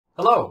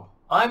Hello,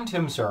 I'm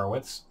Tim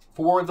Serewicz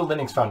for the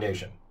Linux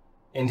Foundation.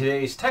 In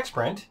today's text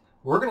print,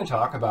 we're going to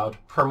talk about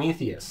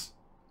Prometheus.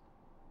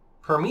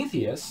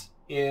 Prometheus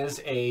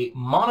is a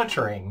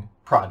monitoring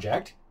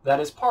project that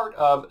is part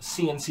of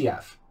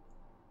CNCF.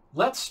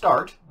 Let's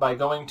start by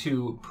going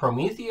to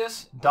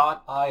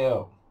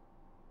prometheus.io.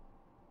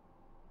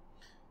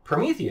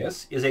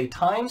 Prometheus is a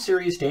time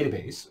series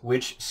database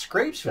which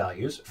scrapes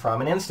values from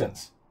an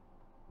instance.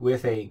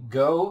 With a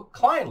Go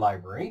client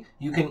library,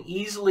 you can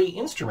easily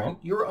instrument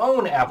your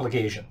own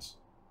applications.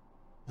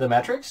 The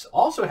metrics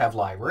also have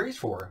libraries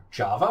for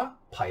Java,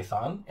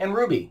 Python, and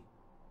Ruby.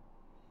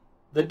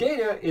 The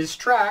data is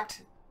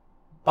tracked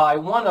by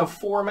one of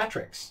four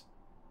metrics: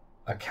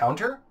 a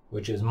counter,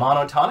 which is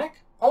monotonic,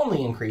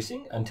 only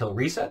increasing until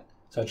reset,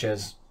 such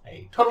as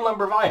a total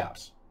number of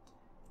IOPS;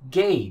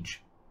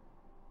 gauge,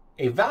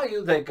 a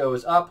value that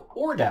goes up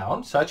or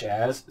down, such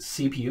as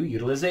CPU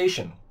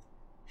utilization;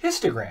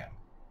 histogram,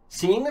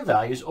 seeing the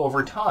values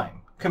over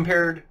time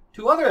compared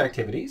to other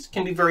activities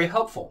can be very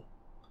helpful.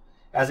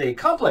 As a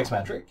complex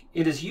metric,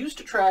 it is used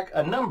to track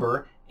a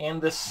number and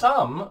the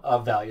sum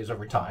of values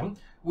over time,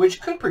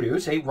 which could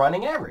produce a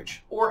running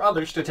average or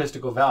other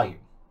statistical value.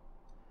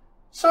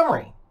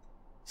 Summary: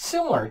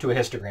 similar to a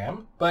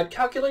histogram, but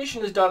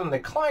calculation is done on the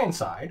client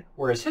side,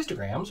 whereas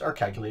histograms are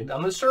calculated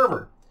on the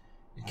server.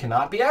 It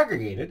cannot be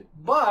aggregated,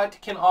 but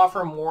can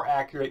offer more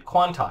accurate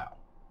quantile.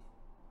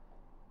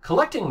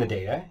 Collecting the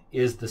data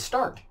is the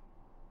start.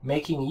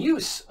 Making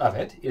use of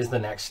it is the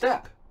next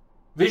step.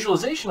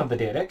 Visualization of the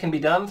data can be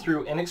done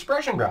through an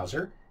expression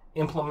browser,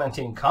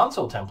 implementing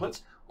console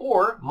templates,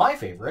 or, my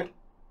favorite,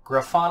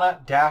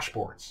 Grafana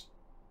dashboards.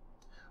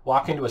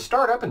 Walk into a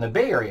startup in the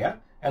Bay Area,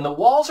 and the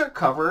walls are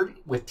covered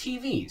with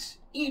TVs,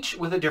 each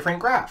with a different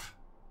graph.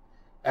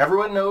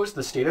 Everyone knows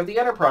the state of the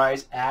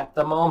enterprise at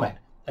the moment,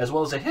 as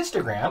well as a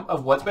histogram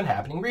of what's been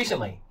happening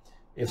recently.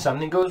 If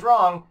something goes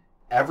wrong,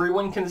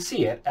 everyone can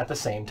see it at the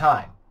same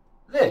time.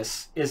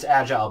 This is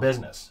agile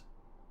business.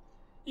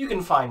 You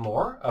can find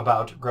more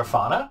about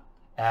Grafana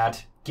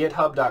at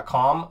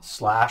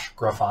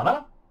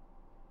github.com/Grafana.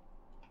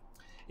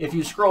 If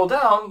you scroll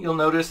down, you'll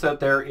notice that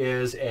there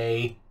is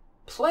a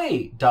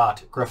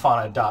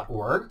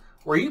play.grafana.org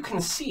where you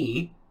can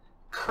see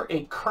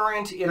a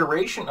current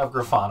iteration of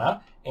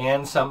Grafana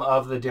and some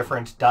of the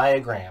different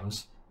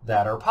diagrams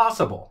that are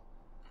possible.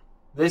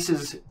 This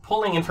is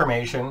pulling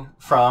information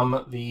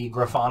from the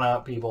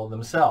Grafana people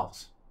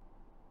themselves.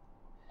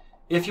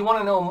 If you want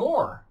to know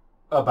more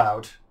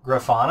about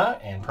Grafana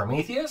and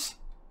Prometheus,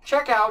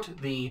 check out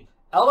the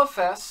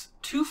LFS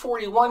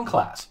 241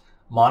 class,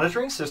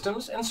 Monitoring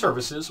Systems and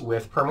Services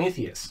with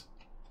Prometheus.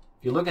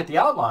 If you look at the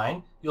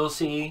outline, you'll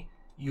see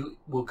you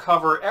will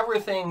cover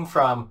everything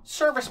from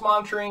service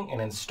monitoring and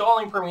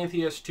installing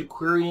Prometheus to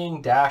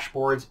querying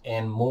dashboards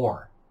and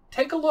more.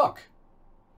 Take a look.